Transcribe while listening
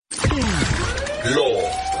Law,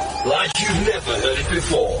 like you've never heard it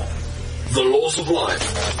before. The Laws of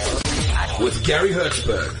Life with Gary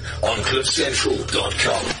Hertzberg on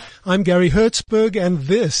CliffCentral.com. I'm Gary Hertzberg, and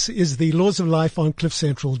this is the Laws of Life on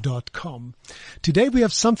CliffCentral.com. Today we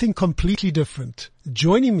have something completely different.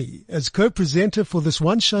 Joining me as co-presenter for this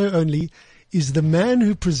one show only is the man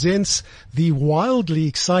who presents the wildly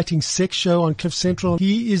exciting sex show on Cliff Central.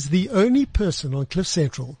 He is the only person on Cliff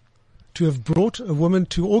Central to have brought a woman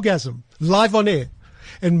to orgasm live on air.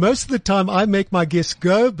 And most of the time I make my guests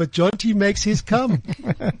go, but John T makes his come.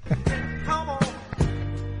 Come on.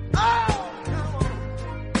 Oh, come on.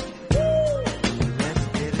 Woo. Let's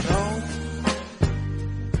get it on.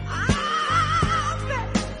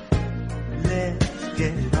 Let's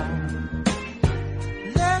get it on.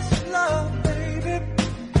 Let's love, baby.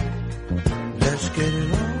 Let's get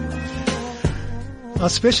it on. Our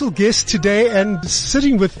special guest today, and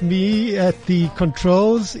sitting with me at the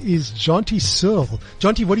controls, is Jonty Searle.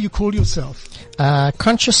 Jonty, what do you call yourself?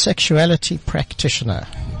 Conscious sexuality practitioner.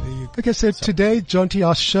 Okay, so today, Jonty,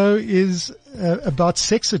 our show is about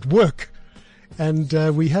sex at work. And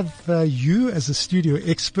we have you as a studio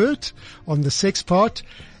expert on the sex part.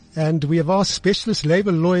 And we have our specialist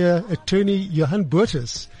labor lawyer, attorney Johan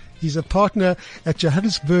Boertes. He's a partner at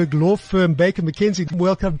Johannesburg law firm Baker McKenzie.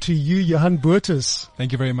 Welcome to you, Johan Boertes.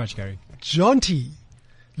 Thank you very much, Gary. Jonty,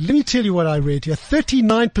 let me tell you what I read here.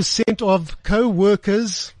 39% of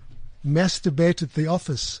co-workers masturbate at the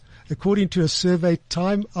office, according to a survey,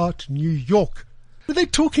 Time Out New York. What are they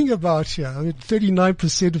talking about here? I mean,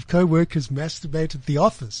 39% of co-workers masturbate at the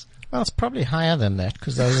office. Well, it's probably higher than that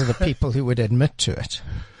because those are the people who would admit to it.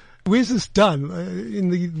 Where's this done?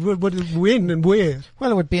 When and where?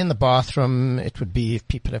 Well, it would be in the bathroom. It would be if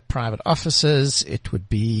people have private offices. It would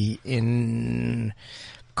be in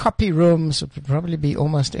copy rooms. It would probably be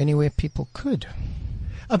almost anywhere people could.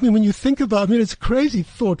 I mean, when you think about, it's a crazy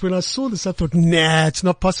thought. When I saw this, I thought, nah, it's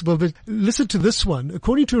not possible. But listen to this one.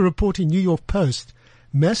 According to a report in New York Post,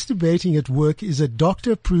 masturbating at work is a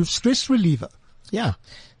doctor-approved stress reliever. Yeah.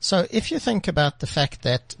 So if you think about the fact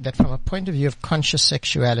that from a point of view of conscious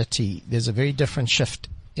sexuality, there's a very different shift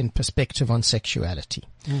in perspective on sexuality.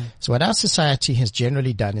 So what our society has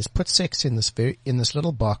generally done is put sex in this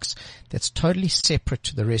little box that's totally separate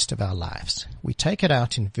to the rest of our lives. We take it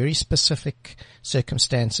out in very specific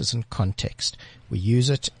circumstances and context. We use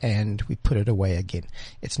it and we put it away again.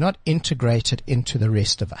 It's not integrated into the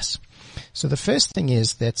rest of us. So the first thing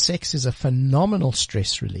is that sex is a phenomenal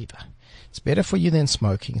stress reliever. It's better for you than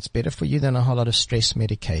smoking. It's better for you than a whole lot of stress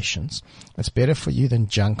medications. It's better for you than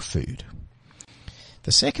junk food.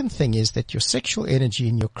 The second thing is that your sexual energy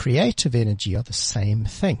and your creative energy are the same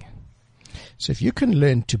thing. So if you can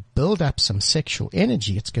learn to build up some sexual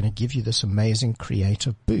energy, it's going to give you this amazing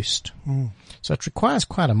creative boost. So it requires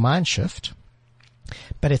quite a mind shift,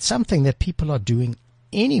 but it's something that people are doing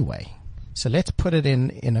anyway. So let's put it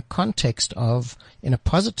in a context in a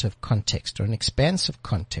positive context or an expansive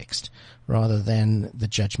context rather than the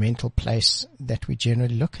judgmental place that we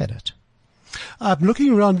generally look at it. I'm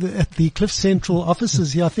looking around at the Cliff Central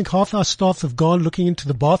offices here. I think half our staff have gone looking into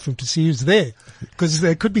the bathroom to see who's there, because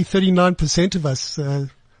there could be 39% of us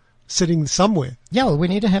sitting somewhere. Yeah, well, we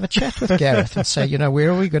need to have a chat with Gareth and say,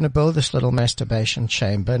 where are we going to build this little masturbation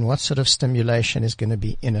chamber and what sort of stimulation is going to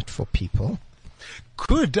be in it for people?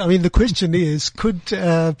 The question is, could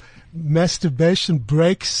masturbation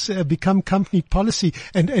breaks become company policy?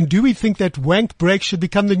 And do we think that wank breaks should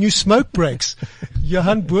become the new smoke breaks?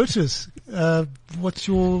 Johan Boertes, what's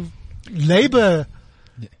your labor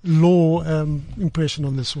law impression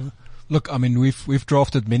on this one? Look, we've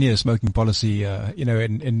drafted many a smoking policy,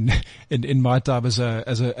 in my time as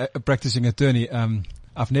a practicing attorney.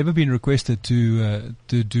 I've never been requested to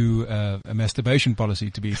do a masturbation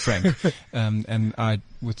policy, to be frank. And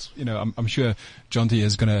I'm sure Jonty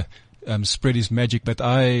is going to spread his magic, but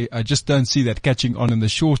I just don't see that catching on in the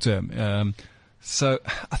short term. So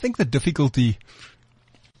I think the difficulty,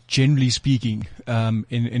 generally speaking,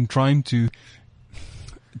 in trying to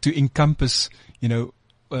encompass,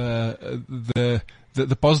 the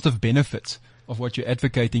positive benefits of what you're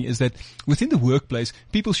advocating is that within the workplace,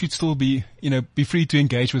 people should still be free to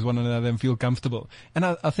engage with one another and feel comfortable. And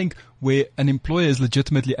I think where an employer is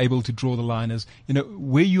legitimately able to draw the line is,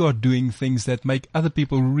 where you are doing things that make other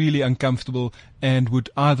people really uncomfortable and would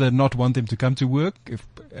either not want them to come to work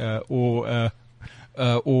or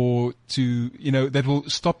or to, that will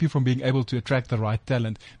stop you from being able to attract the right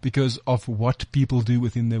talent because of what people do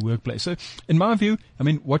within their workplace. So in my view,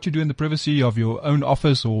 what you do in the privacy of your own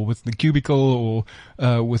office or with the cubicle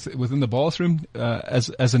or within the bathroom,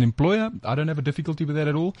 as an employer, I don't have a difficulty with that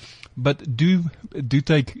at all. But do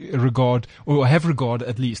take regard, or have regard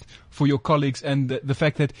at least, for your colleagues and the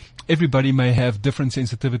fact that everybody may have different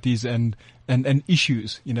sensitivities and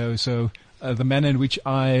issues, so the manner in which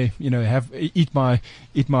I, eat my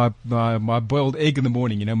boiled egg in the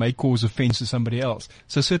morning, may cause offense to somebody else.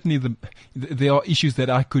 So certainly there are issues that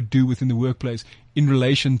I could do within the workplace in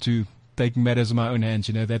relation to taking matters in my own hands,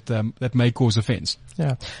 that may cause offense.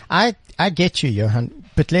 Yeah. I get you, Johan,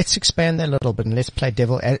 but let's expand that a little bit and let's play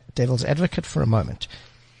devil's advocate for a moment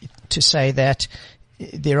to say that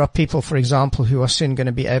there are people, for example, who are soon going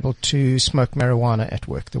to be able to smoke marijuana at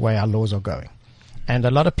work the way our laws are going. And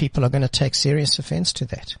a lot of people are going to take serious offense to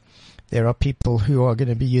that. There are people who are going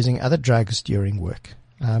to be using other drugs during work,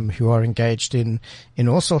 who are engaged in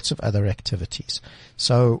all sorts of other activities.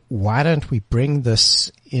 So why don't we bring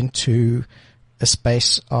this into a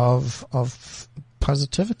space of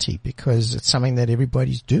positivity, because it's something that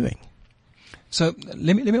everybody's doing. So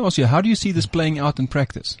let me ask you, how do you see this playing out in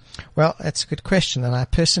practice? Well, that's a good question, and I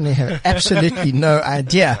personally have absolutely no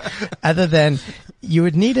idea, other than you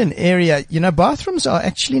would need an area. Bathrooms are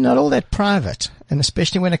actually not all that private, and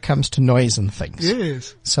especially when it comes to noise and things.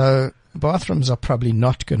 Yes. So bathrooms are probably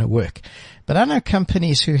not going to work. But I know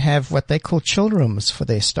companies who have what they call chill rooms for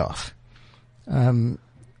their staff.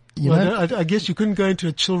 I guess you couldn't go into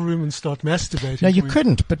a chill room and start masturbating. No, you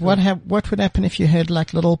couldn't. But what would happen if you had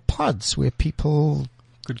like little pods where people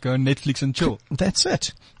could go on Netflix and chill? That's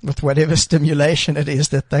it, with whatever stimulation it is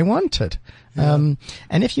that they wanted. Yeah.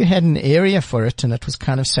 And if you had an area for it and it was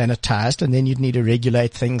kind of sanitized, and then you'd need to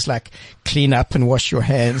regulate things like clean up and wash your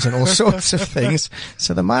hands and all sorts of things.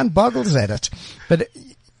 So the mind boggles at it. But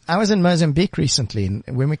I was in Mozambique recently, and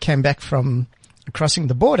when we came back from crossing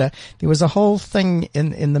the border, there was a whole thing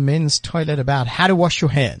in the men's toilet about how to wash your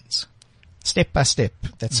hands, step by step,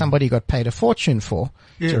 that somebody got paid a fortune for,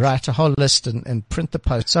 to write a whole list and print the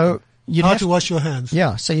post. So you'd how have to wash your hands.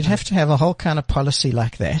 Yeah, so you'd have to have a whole kind of policy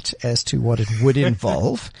like that as to what it would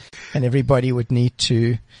involve, and everybody would need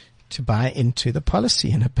to buy into the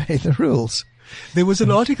policy and obey the rules. There was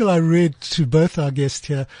an article I read to both our guests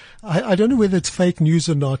here. I don't know whether it's fake news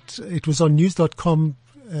or not. It was on news.com,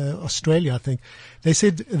 Australia, I think. They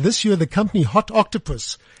said this year the company Hot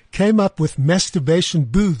Octopus came up with masturbation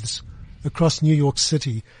booths across New York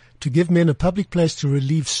City to give men a public place to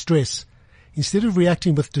relieve stress. Instead of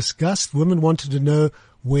reacting with disgust, women wanted to know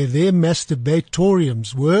where their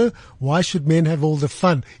masturbatoriums were. Why should men have all the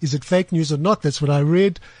fun? Is it fake news or not? That's what I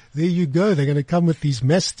read. There you go. They're going to come with these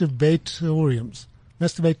masturbatoriums.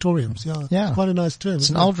 Masturbatoriums, yeah. It's quite a nice term. It's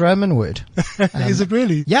an old Roman word. Is it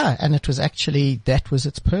really? Yeah, and it was actually, that was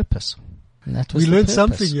its purpose. And that was we learned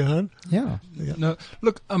something, Johan. Yeah. No,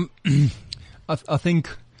 look, I think,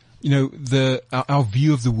 our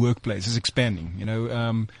view of the workplace is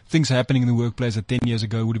expanding. Things happening in the workplace that 10 years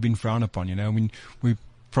ago would have been frowned upon. We're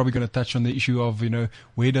probably going to touch on the issue of,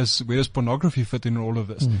 where does pornography fit in all of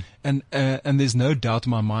this? And there's no doubt in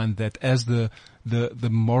my mind that as the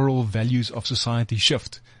moral values of society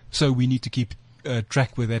shift, so we need to keep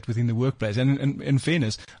track with that within the workplace. And in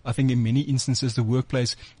fairness, I think in many instances the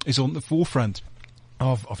workplace is on the forefront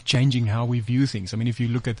of changing how we view things. I mean, if you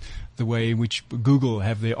look at the way in which Google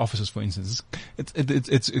have their offices, for instance,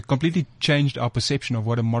 it's completely changed our perception of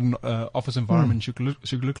what a modern office environment should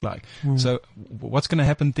look like. So what's going to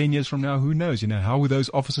happen 10 years from now? Who knows? How would those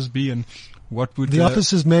offices be, and what would the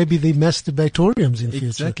offices may be the masturbatoriums in future?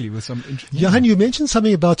 Exactly. With some Johan, you mentioned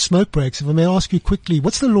something about smoke breaks. If I may ask you quickly,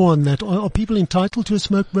 what's the law on that? Are people entitled to a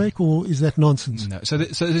smoke break, or is that nonsense? No. So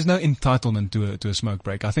there's no entitlement to a smoke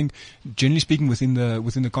break. I think, generally speaking, within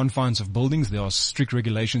the confines of buildings, there are strict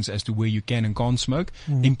regulations as to where you can and can't smoke.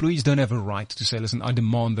 Employees don't have a right to say, listen, I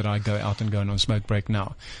demand that I go out and go on a smoke break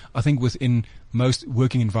now. I think within most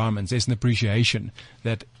working environments, there's an appreciation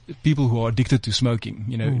that people who are addicted to smoking,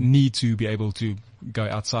 need to be able to go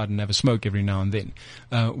outside and have a smoke every now and then.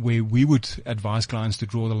 Where we would advise clients to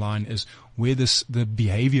draw the line is where the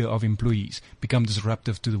behavior of employees become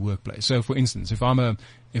disruptive to the workplace. So, for instance, if I'm a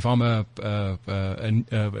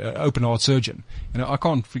open heart surgeon, I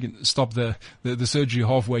can't freaking stop the surgery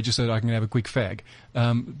halfway just so that I can have a quick fag.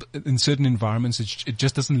 In certain environments, it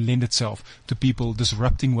just doesn't lend itself to people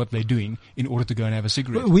disrupting what they're doing in order to go and have a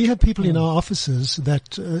cigarette. We have people in our offices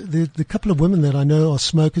that the couple of women that I know are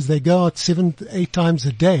smokers. They go out 7-8 times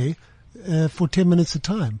a day for 10 minutes a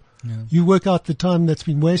time. Yeah. You work out the time that's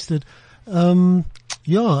been wasted.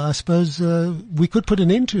 Yeah, I suppose we could put an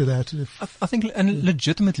end to that. I think, and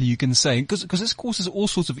legitimately you can say, because this causes all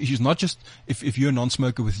sorts of issues, not just if you're a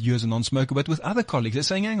non-smoker with you as a non-smoker, but with other colleagues. They're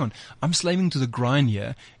saying, hang on, I'm slaving to the grind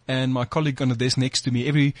here, and my colleague on the desk next to me,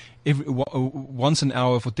 every once an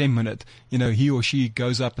hour for 10 minutes, he or she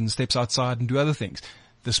goes up and steps outside and do other things.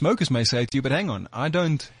 The smokers may say to you, but hang on, I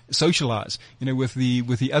don't socialize, with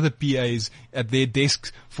the other PAs at their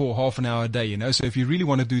desks for half an hour a day, So if you really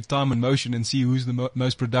want to do time and motion and see who's the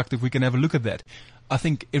most productive, we can have a look at that. I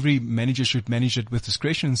think every manager should manage it with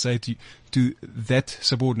discretion and say to that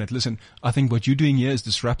subordinate, listen, I think what you're doing here is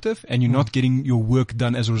disruptive and you're not getting your work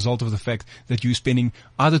done as a result of the fact that you're spending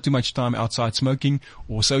either too much time outside smoking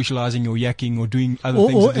or socializing or yakking or doing other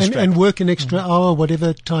things that distract. And work an extra hour,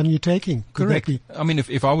 whatever time you're taking. Correct. I mean,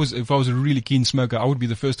 if I was a really keen smoker, I would be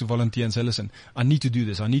the first to volunteer and say, listen, I need to do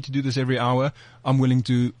this. I need to do this every hour. I'm willing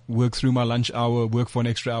to work through my lunch hour, work for an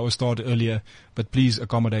extra hour, start earlier, but please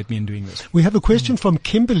accommodate me in doing this. We have a question from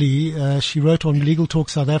Kimberly. She wrote on Legal Talk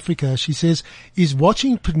South Africa. She says, is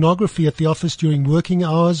watching pornography at the office during working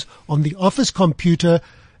hours on the office computer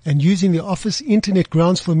and using the office internet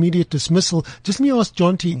grounds for immediate dismissal? Just let me ask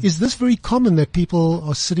John T, is this very common that people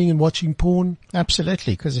are sitting and watching porn?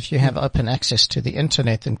 Absolutely, because if you have open access to the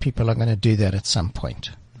internet, then people are going to do that at some point.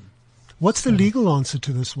 What's the legal answer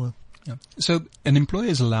to this one? Yeah. So an employer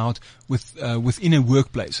is allowed within a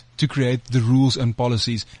workplace to create the rules and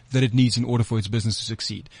policies that it needs in order for its business to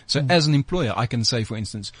succeed. So as an employer, I can say, for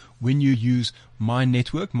instance, when you use my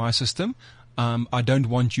network, my system, I don't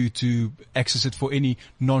want you to access it for any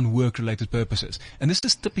non-work related purposes. And this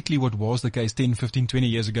is typically what was the case 10, 15, 20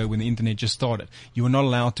 years ago when the internet just started. You were not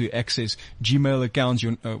allowed to access Gmail accounts.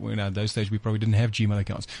 At those stage we probably didn't have Gmail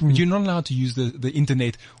accounts, but you're not allowed to use the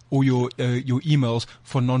internet or your emails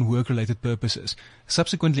for non-work related purposes.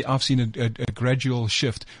 Subsequently, I've seen a gradual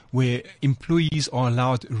shift where employees are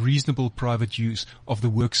allowed reasonable private use of the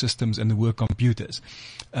work systems and the work computers.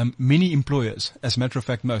 Many employers, as a matter of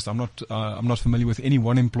fact, most, I'm not familiar with any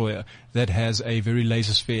one employer that has a very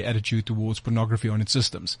laissez-faire attitude towards pornography on its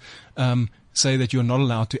systems. Say that you're not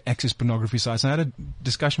allowed to access pornography sites. And I had a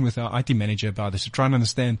discussion with our IT manager about this to try and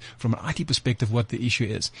understand from an IT perspective what the issue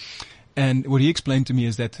is. And what he explained to me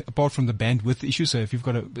is that apart from the bandwidth issue, so if you've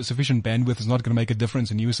got a sufficient bandwidth, it's not going to make a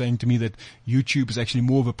difference. And he was saying to me that YouTube is actually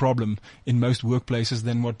more of a problem in most workplaces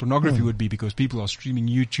than what pornography would be, because people are streaming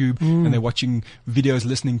YouTube and they're watching videos,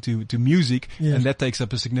 listening to music, and that takes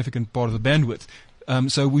up a significant part of the bandwidth.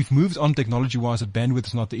 So we've moved on technology-wise that bandwidth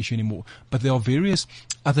is not the issue anymore. But there are various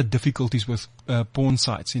other difficulties with porn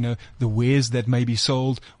sites. The wares that may be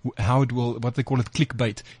sold, how it will, what they call it,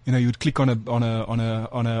 clickbait. You'd click on an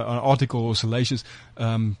article or salacious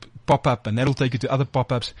pop-up, and that'll take you to other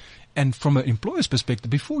pop-ups. And from an employer's perspective,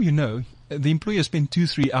 before you know, the employer spent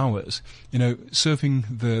 2-3 hours, surfing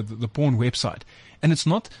the porn website. And it's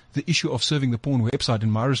not the issue of surfing the porn website,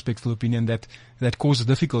 in my respectful opinion, that causes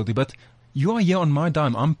difficulty, but you are here on my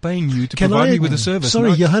dime. I'm paying you to provide me with a service.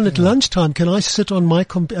 Sorry, Johan, at lunchtime, can I sit on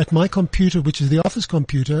at my computer, which is the office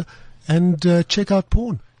computer, and check out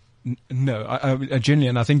porn? No, I genuinely,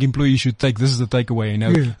 and I think employees should take this as a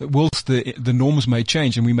takeaway. Whilst the norms may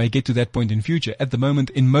change, and we may get to that point in future, at the moment,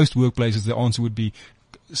 in most workplaces, the answer would be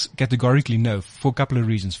categorically no, for a couple of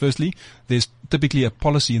reasons. Firstly, there's typically a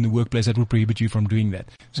policy in the workplace that will prohibit you from doing that.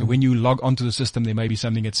 So when you log onto the system, there may be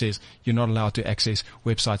something that says you're not allowed to access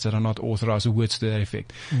websites that are not authorized, or words to that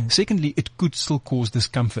effect. Secondly, it could still cause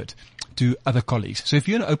discomfort to other colleagues. So if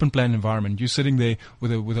you're in an open plan environment, you're sitting there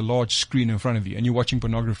with a large screen in front of you and you're watching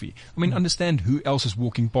pornography. Understand who else is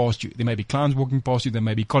walking past you. There may be clients walking past you, there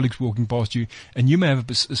may be colleagues walking past you, and you may have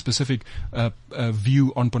a specific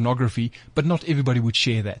view on pornography, but not everybody would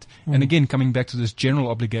share that. And again, coming back to this general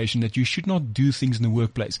obligation that you should not do things in the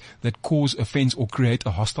workplace that cause offense or create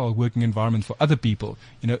a hostile working environment for other people,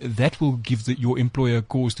 that will give your employer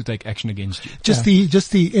cause to take action against you. Just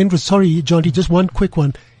the end. Sorry, Johnny, just one quick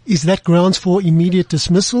one. Is that grounds for immediate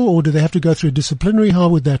dismissal, or do they have to go through a disciplinary? How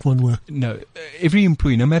would that one work? No, every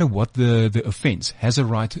employee, no matter what the offence, has a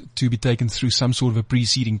right to be taken through some sort of a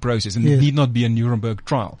preceding process, and it need not be a Nuremberg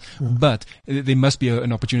trial. But there must be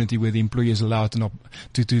an opportunity where the employee is allowed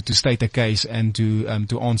to state a case and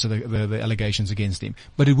to answer the allegations against him.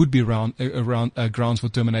 But it would be around grounds for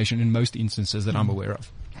termination in most instances that I'm aware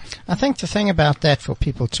of. I think the thing about that for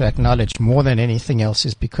people to acknowledge more than anything else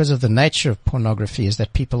is because of the nature of pornography is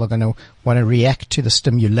that people are going to want to react to the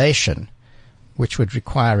stimulation, which would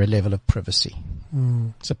require a level of privacy.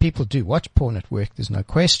 So people do watch porn at work, there's no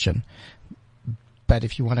question. But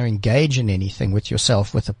if you want to engage in anything with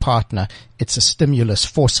yourself, with a partner, it's a stimulus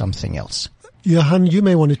for something else. Johan, you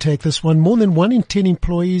may want to take this one. More than 1 in 10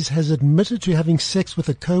 employees has admitted to having sex with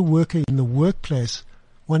a co-worker in the workplace.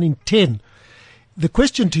 1 in 10. The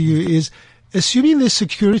question to you is, assuming there's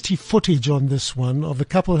security footage on this one of a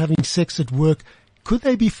couple having sex at work, could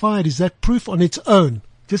they be fired? Is that proof on its own?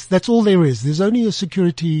 Just that's all there is. There's only a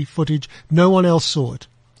security footage. No one else saw it.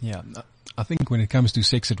 Yeah, I think when it comes to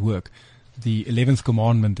sex at work, the 11th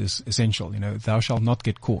commandment is essential. Thou shalt not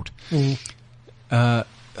get caught.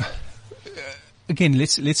 Again,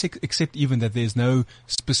 let's accept even that there's no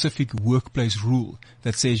specific workplace rule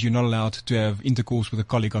that says you're not allowed to have intercourse with a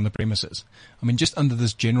colleague on the premises. I mean, just under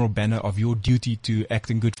this general banner of your duty to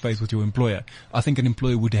act in good faith with your employer, I think an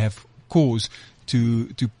employer would have cause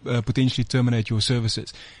to potentially terminate your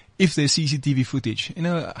services. If there's CCTV footage,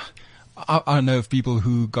 I know of people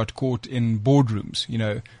who got caught in boardrooms,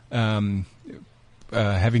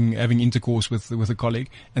 having intercourse with a colleague,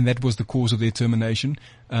 and that was the cause of their termination.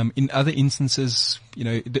 In other instances,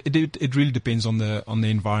 it really depends on the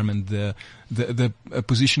environment, the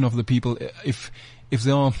position of the people. If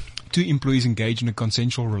there are two employees engaged in a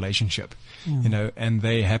consensual relationship, and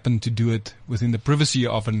they happen to do it within the privacy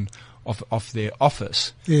of their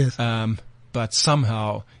office, Yes. But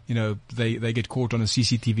somehow, they get caught on a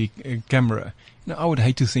CCTV camera. I would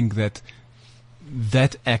hate to think that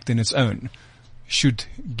act in its own should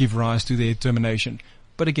give rise to their termination.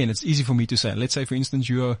 But again, it's easy for me to say. Let's say, for instance,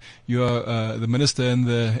 you're the minister in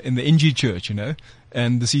the NG church, and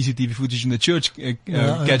the CCTV footage in the church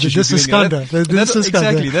catches you doing that.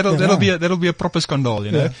 Exactly. That'll be a proper scandal,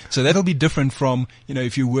 Yeah. So that'll be different from,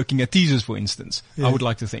 if you're working at teasers, for instance. Yeah. I would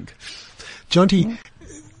like to think. Jonty,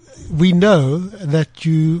 we know that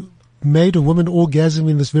you made a woman orgasm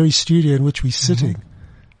in this very studio in which we're sitting.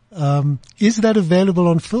 Is that available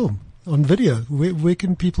on film? On video, where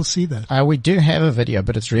can people see that? We do have a video,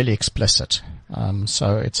 but it's really explicit,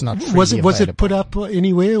 so it's not freely Was it available. put up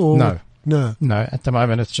anywhere or No. No, at the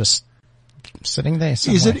moment it's just sitting there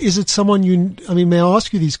somewhere. Is it someone may I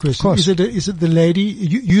ask you these questions? Of course. Is it the lady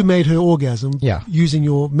you made her orgasm? Yeah. Using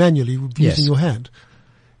your hand.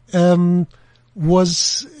 Do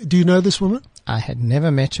you know this woman? I had never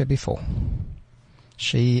met her before.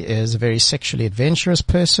 She is a very sexually adventurous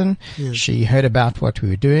person. Yes. She heard about what we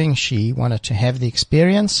were doing. She wanted to have the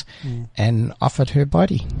experience and offered her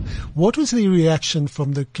body. What was the reaction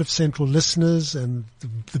from the Cliff Central listeners and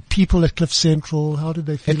the people at Cliff Central? How did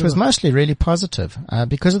they feel? It was mostly really positive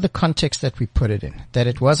because of the context that we put it in, that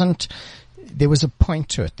it wasn't, there was a point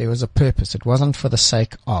to it. There was a purpose. It wasn't for the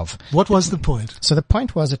sake of. What was the point? So the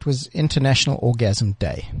point was it was International Orgasm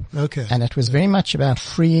Day. Okay. And it was very much about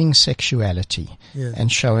freeing sexuality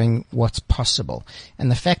and showing what's possible.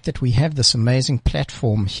 And the fact that we have this amazing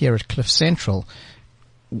platform here at Cliff Central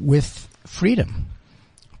with freedom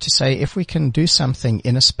to say if we can do something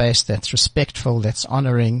in a space that's respectful, that's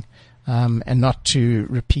honoring, and not to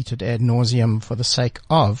repeat it ad nauseum for the sake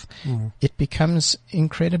of, it becomes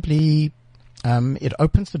incredibly it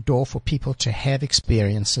opens the door for people to have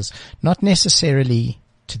experiences, not necessarily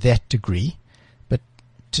to that degree, but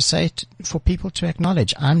to say for people to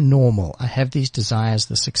acknowledge, I'm normal. I have these desires.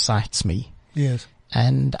 This excites me. Yes.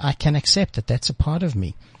 And I can accept that that's a part of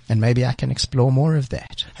me. And maybe I can explore more of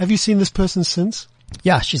that. Have you seen this person since?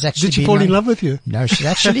 Yeah, she's actually Did she fall in love with you? No, she's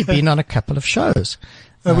actually been on a couple of shows.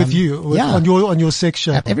 With you? Yeah. On your sex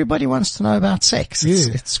show? Everybody wants to know about sex.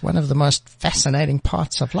 Yeah. It's one of the most fascinating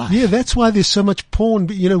parts of life. Yeah, that's why there's so much porn.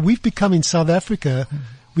 We've become in South Africa,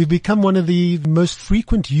 we've become one of the most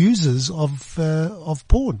frequent users of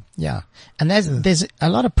porn. Yeah. And there's a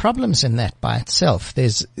lot of problems in that by itself.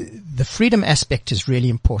 There's the freedom aspect is really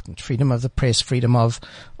important. Freedom of the press, freedom of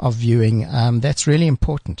viewing. That's really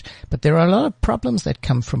important. But there are a lot of problems that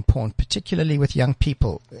come from porn, particularly with young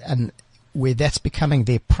people, and where that's becoming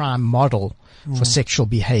their prime model for sexual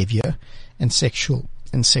behavior and sexual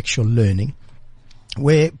learning,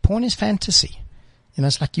 where porn is fantasy.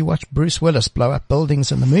 It's like you watch Bruce Willis blow up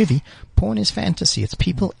buildings in the movie. Porn is fantasy. It's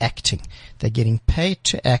people acting. They're getting paid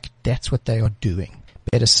to act. That's what they are doing.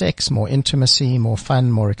 Better sex, more intimacy, more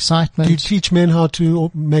fun, more excitement. Do you teach men how to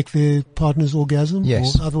make their partners orgasm?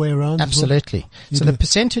 Yes. Or other way around? Absolutely. So the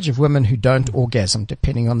percentage of women who don't orgasm,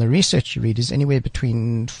 depending on the research you read, is anywhere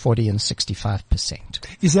between 40 and 65%.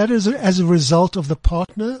 Is that as a result of the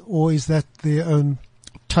partner, or is that their own?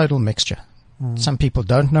 Total mixture. Some people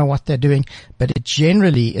don't know what they're doing, but it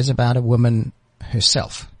generally is about a woman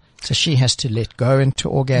herself. So she has to let go into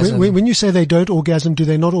orgasm. When you say they don't orgasm, do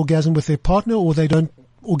they not orgasm with their partner, or they don't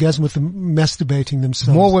orgasm with them masturbating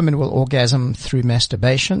themselves? More women will orgasm through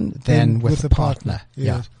masturbation than with a partner.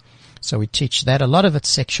 Yeah. So we teach that. A lot of it's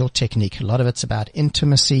sexual technique. A lot of it's about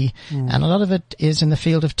intimacy. And a lot of it is in the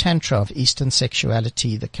field of Tantra, of Eastern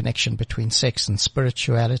sexuality, the connection between sex and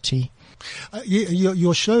spirituality.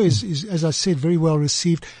 Your show is, as I said, very well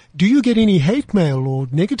received. Do you get any hate mail or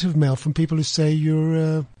negative mail from people who say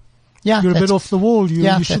you're a bit off the wall?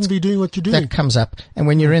 You shouldn't be doing what you're doing. That comes up. And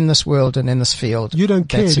when you're in this world and in this field, you don't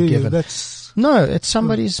care, that's do a you? given. No, it's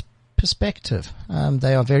somebody's perspective.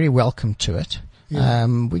 They are very welcome to it. Yeah.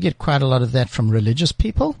 We get quite a lot of that from religious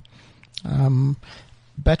people.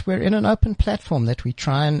 But we're in an open platform that we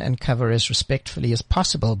try and cover as respectfully as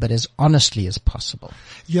possible, but as honestly as possible.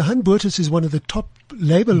 Johan Boertes is one of the top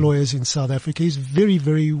labor lawyers in South Africa. He's very,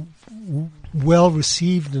 very well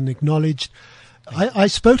received and acknowledged. I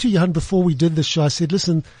spoke to Johan before we did the show. I said,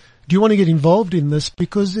 listen, do you want to get involved in this?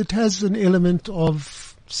 Because it has an element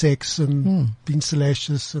of sex and being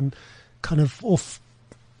salacious and kind of off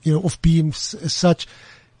beam as such.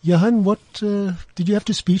 Johan, what did you have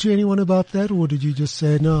to speak to anyone about that, or did you just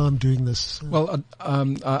say, no, I'm doing this? Well,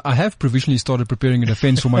 I have provisionally started preparing a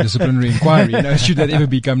defense for my disciplinary inquiry, should that ever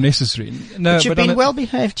become necessary. No, but you've been well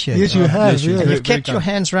behaved here. Yes, you have. Yes, And you've kept your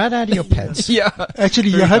hands right out of your pants. Yeah. Actually,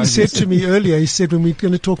 Johan said to me earlier, he said, when we're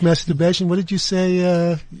going to talk masturbation, what did you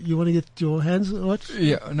say? You want to get your hands, what?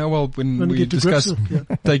 Yeah, no, well, when we get to discuss grips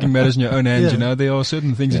with, taking matters in your own hands, there are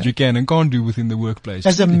certain things that you can and can't do within the workplace.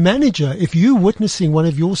 As a manager, if you're witnessing one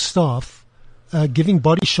of your staff giving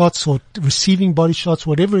body shots or receiving body shots,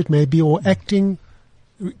 whatever it may be, or acting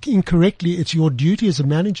incorrectly, it's your duty as a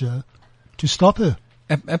manager to stop her.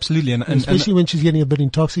 Absolutely, and especially when she's getting a bit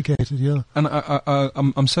intoxicated. Yeah, and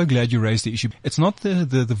I'm so glad you raised the issue. It's not the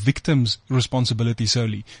victim's responsibility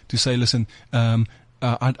solely to say, listen,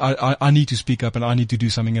 I need to speak up and I need to do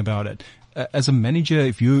something about it. As a manager,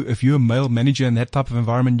 if you're a male manager in that type of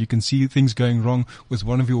environment, you can see things going wrong with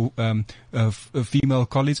one of your female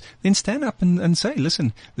colleagues, then stand up and say,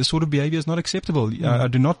 listen, this sort of behavior is not acceptable. I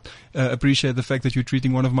do not appreciate the fact that you're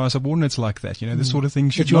treating one of my subordinates like that. This sort of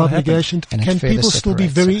thing should it's your not obligation. happen. Can people still be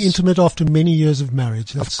very intimate after many years of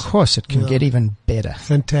marriage? Of course, it can get even better.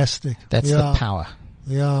 Fantastic. That's the power.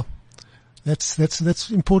 Yeah. That's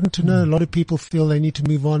important to know. A lot of people feel they need to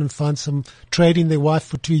move on and find some trading their wife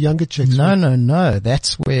for two younger chicks. No.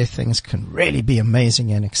 That's where things can really be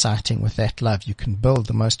amazing and exciting with that love. You can build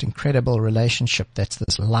the most incredible relationship. That's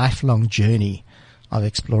this lifelong journey of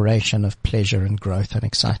exploration, of pleasure and growth and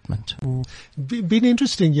excitement. Been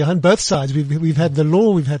interesting, Johan, both sides. We've had the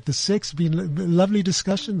law, we've had the sex. Been a lovely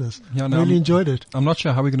discussion, this. Really enjoyed it. I'm not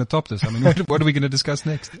sure how we're going to top this. I mean, what are we going to discuss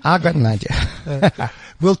next? I've got an idea.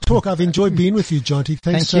 We'll talk. I've enjoyed being with you, Jonty.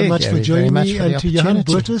 Thanks so much for joining me. And to Johan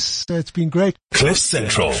Boertes, it's been great.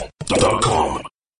 CliffCentral.com